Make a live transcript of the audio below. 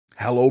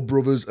Hello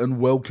brothers and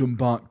welcome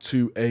back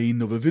to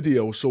another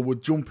video. So we're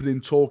jumping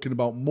in talking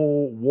about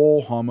more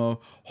Warhammer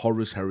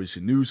Horus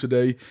Heresy news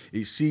today.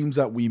 It seems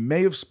that we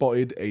may have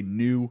spotted a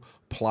new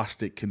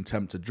Plastic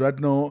Contemptor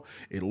Dreadnought.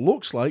 It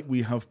looks like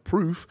we have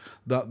proof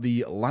that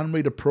the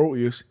Landraider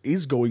Proteus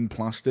is going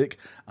plastic,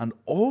 and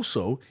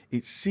also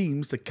it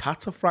seems the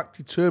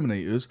Cataphractii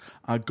Terminators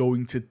are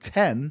going to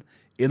 10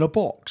 in a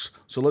box.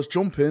 So let's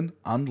jump in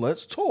and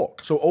let's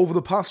talk. So over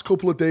the past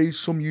couple of days,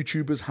 some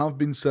YouTubers have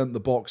been sent the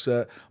box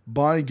set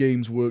by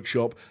Games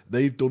Workshop.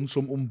 They've done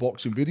some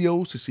unboxing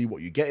videos to see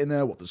what you get in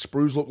there, what the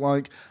sprues look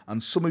like,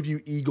 and some of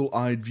you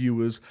eagle-eyed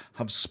viewers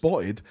have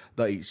spotted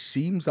that it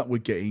seems that we're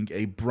getting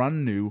a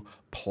brand new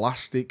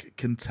Plastic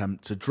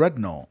Contemptor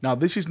Dreadnought. Now,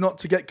 this is not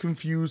to get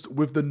confused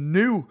with the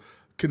new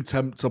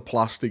Contemptor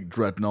Plastic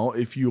Dreadnought.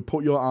 If you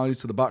put your eyes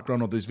to the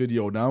background of this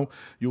video now,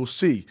 you'll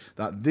see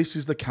that this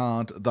is the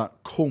card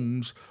that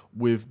comes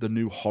with the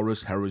new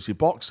Horus Heresy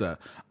box set,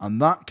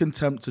 and that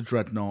Contemptor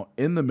Dreadnought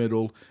in the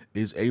middle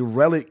is a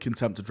Relic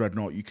Contemptor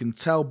Dreadnought. You can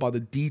tell by the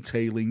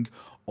detailing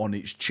on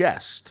its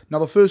chest. Now,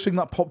 the first thing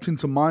that popped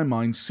into my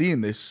mind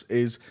seeing this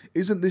is,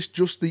 isn't this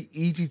just the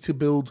easy to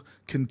build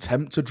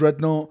Contemptor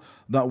Dreadnought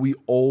that we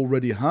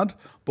already had?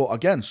 But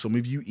again, some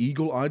of you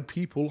eagle-eyed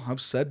people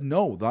have said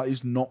no, that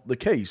is not the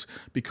case,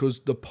 because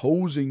the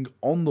posing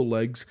on the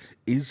legs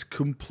is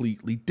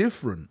completely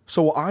different.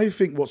 So I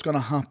think what's going to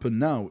happen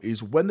now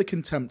is when the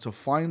Contemptor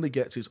finally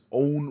gets its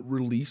own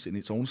release in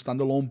its own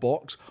standalone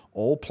box,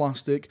 all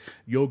plastic,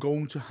 you're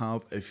going to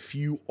have a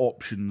few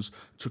options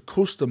to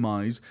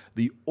customize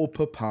the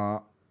upper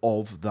part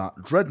of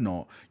that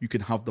Dreadnought. You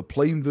can have the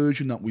plain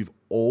version that we've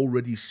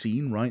already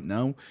seen right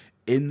now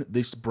in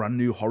this brand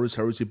new Horus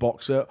Heresy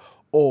box set,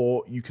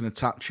 or you can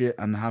attach it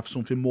and have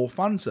something more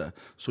fancy,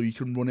 so you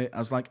can run it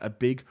as like a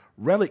big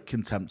Relic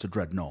Contemptor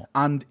Dreadnought.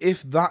 And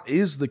if that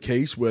is the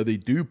case, where they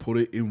do put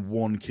it in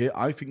one kit,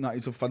 I think that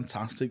is a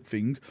fantastic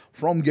thing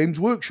from Games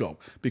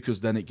Workshop,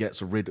 because then it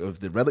gets rid of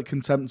the Relic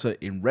Contemptor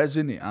in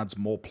resin, it adds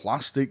more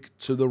plastic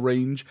to the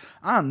range,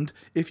 and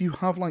if you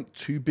have like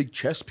two big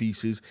chest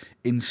pieces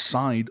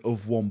inside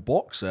of one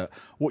box set,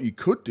 what you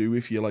could do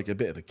if you're like a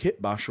bit of a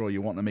kit basher or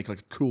you want to make like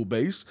a cool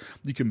base,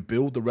 you can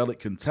build the Relic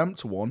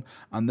Contemptor one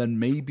and then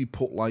maybe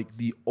put like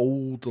the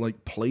old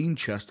like plain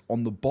chest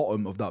on the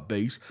bottom of that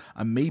base,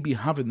 and maybe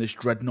having this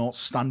Dreadnought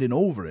standing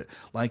over it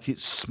like it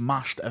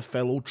smashed a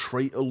fellow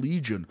traitor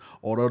legion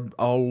or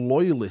a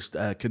loyalist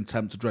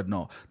Contemptor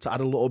Dreadnought to add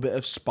a little bit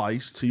of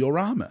spice to your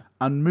armor.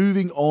 And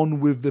moving on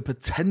with the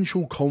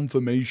potential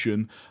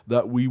confirmation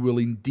that we will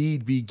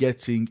indeed be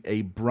getting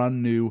a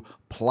brand new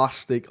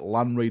Plastic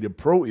Landraider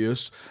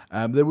Proteus,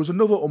 there was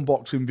another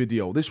unboxing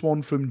video, this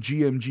one from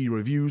GMG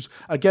Reviews.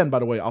 Again, by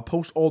the way, I'll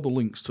post all the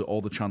links to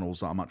all the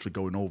channels that I'm actually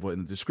going over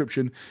in the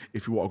description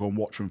if you want to go and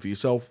watch them for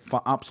yourself.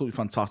 Absolutely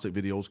fantastic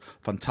videos,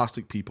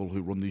 fantastic people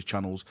who run these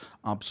channels,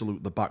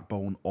 absolute the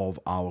backbone of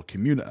our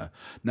community.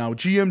 Now,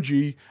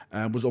 GMG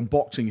was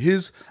unboxing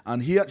his,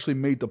 and he actually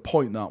made the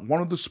point that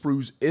one of the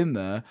sprues in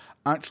there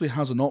actually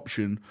has an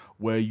option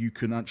where you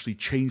can actually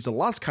change the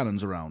las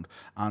cannons around,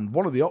 and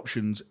one of the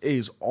options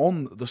is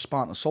on the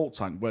Spartan assault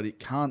tank, where it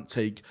can't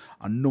take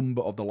a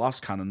number of the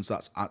las cannons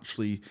that's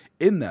actually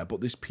in there,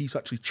 but this piece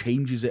actually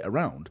changes it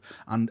around,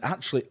 and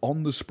actually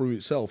on the sprue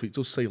itself it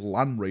does say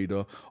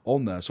Landraider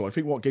on there. So I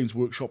think what Games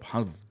Workshop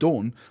have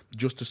done,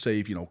 just to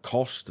save, you know,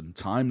 cost and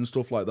time and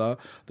stuff like that,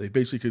 they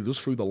basically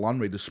just threw the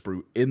Landraider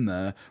sprue in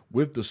there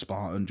with the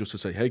Spartan, just to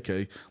say, hey,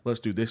 okay, let's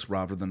do this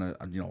rather than a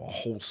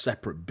whole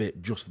separate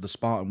bit just for the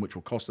Spartan, which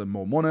will cost them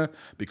more money,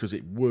 because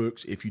it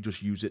works if you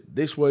just use it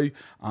this way,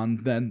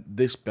 and then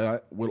this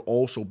bit will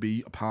also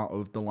be a part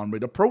of the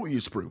Landraider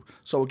Proteus sprue.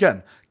 So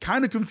again,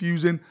 kind of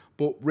confusing,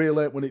 but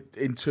really, when it,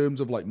 in terms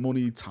of like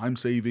money, time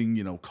saving,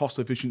 you know, cost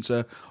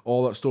efficiency,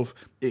 all that stuff,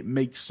 it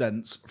makes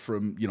sense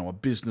from, you know, a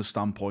business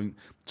standpoint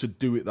to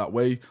do it that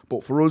way.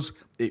 But for us,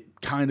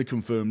 it kind of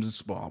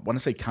confirms, well, when I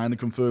say kind of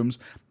confirms,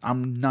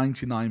 I'm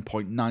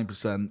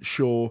 99.9%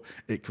 sure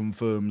it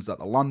confirms that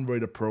the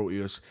Landraider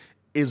Proteus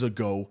is a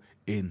go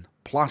in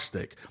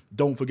plastic.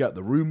 Don't forget,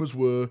 the rumors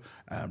were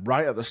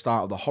right at the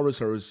start of the Horus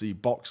Heresy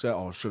box set,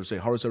 or should I say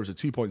Horus Heresy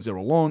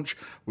 2.0 launch,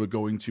 we're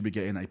going to be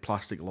getting a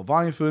plastic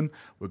Leviathan,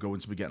 we're going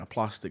to be getting a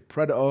plastic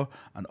Predator,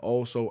 and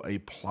also a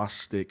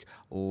plastic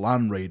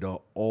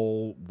Landraider,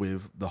 all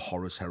with the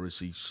Horus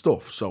Heresy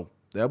stuff. So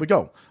there we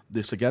go.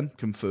 This again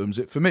confirms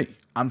it for me.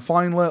 And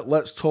finally,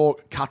 let's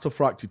talk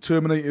Cataphractii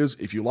Terminators.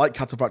 If you like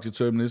Cataphractii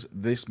Terminators,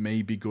 this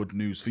may be good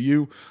news for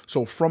you.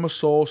 So from a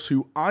source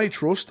who I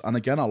trust, and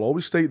again, I'll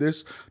always state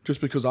this,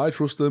 just because I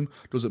trust them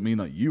doesn't mean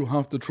that you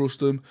have to trust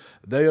them,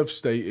 they have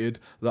stated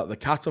that the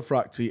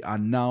Cataphractii are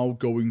now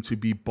going to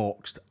be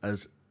boxed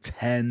as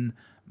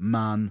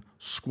 10-man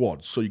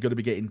squads. So you're going to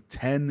be getting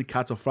 10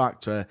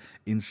 Cataphractii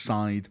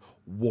inside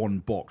one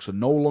box. So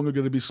no longer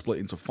going to be split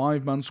into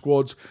 5-man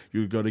squads.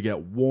 You're going to get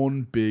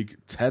one big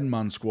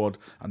 10-man squad,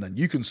 and then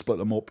you can split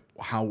them up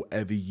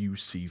however you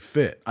see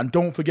fit. And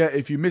don't forget,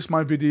 if you missed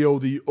my video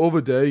the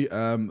other day,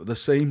 the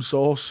same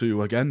source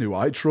who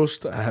I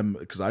trust,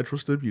 because I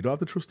trust him, you don't have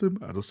to trust him,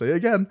 I'll just say it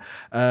again,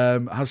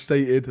 has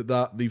stated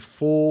that the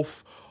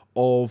 4th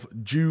of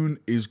June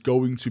is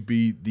going to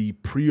be the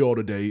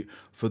pre-order date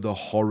for the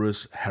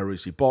Horus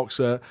Heresy box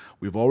set.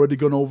 We've already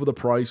gone over the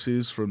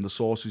prices from the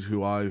sources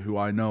who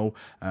I know.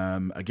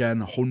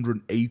 Again,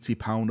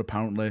 £180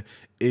 apparently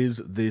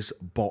is this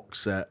box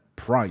set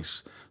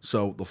price.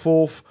 So the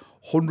 4th,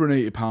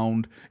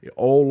 £180. It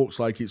all looks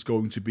like it's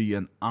going to be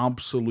an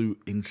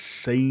absolute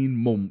insane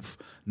month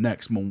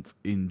next month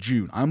in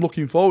June. I'm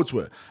looking forward to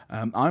it.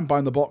 I'm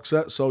buying the box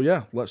set, so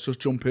yeah, let's just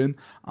jump in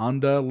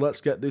and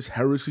let's get this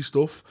heresy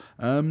stuff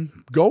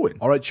going.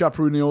 All right,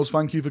 Chaperoonios,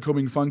 thank you for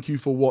coming. Thank you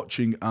for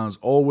watching as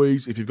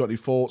always. If you've got any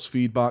thoughts,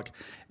 feedback,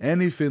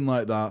 anything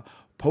like that,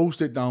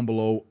 post it down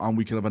below and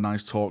we can have a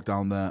nice talk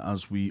down there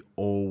as we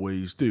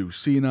always do.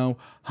 See you now.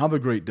 Have a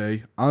great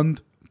day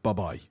and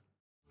bye-bye.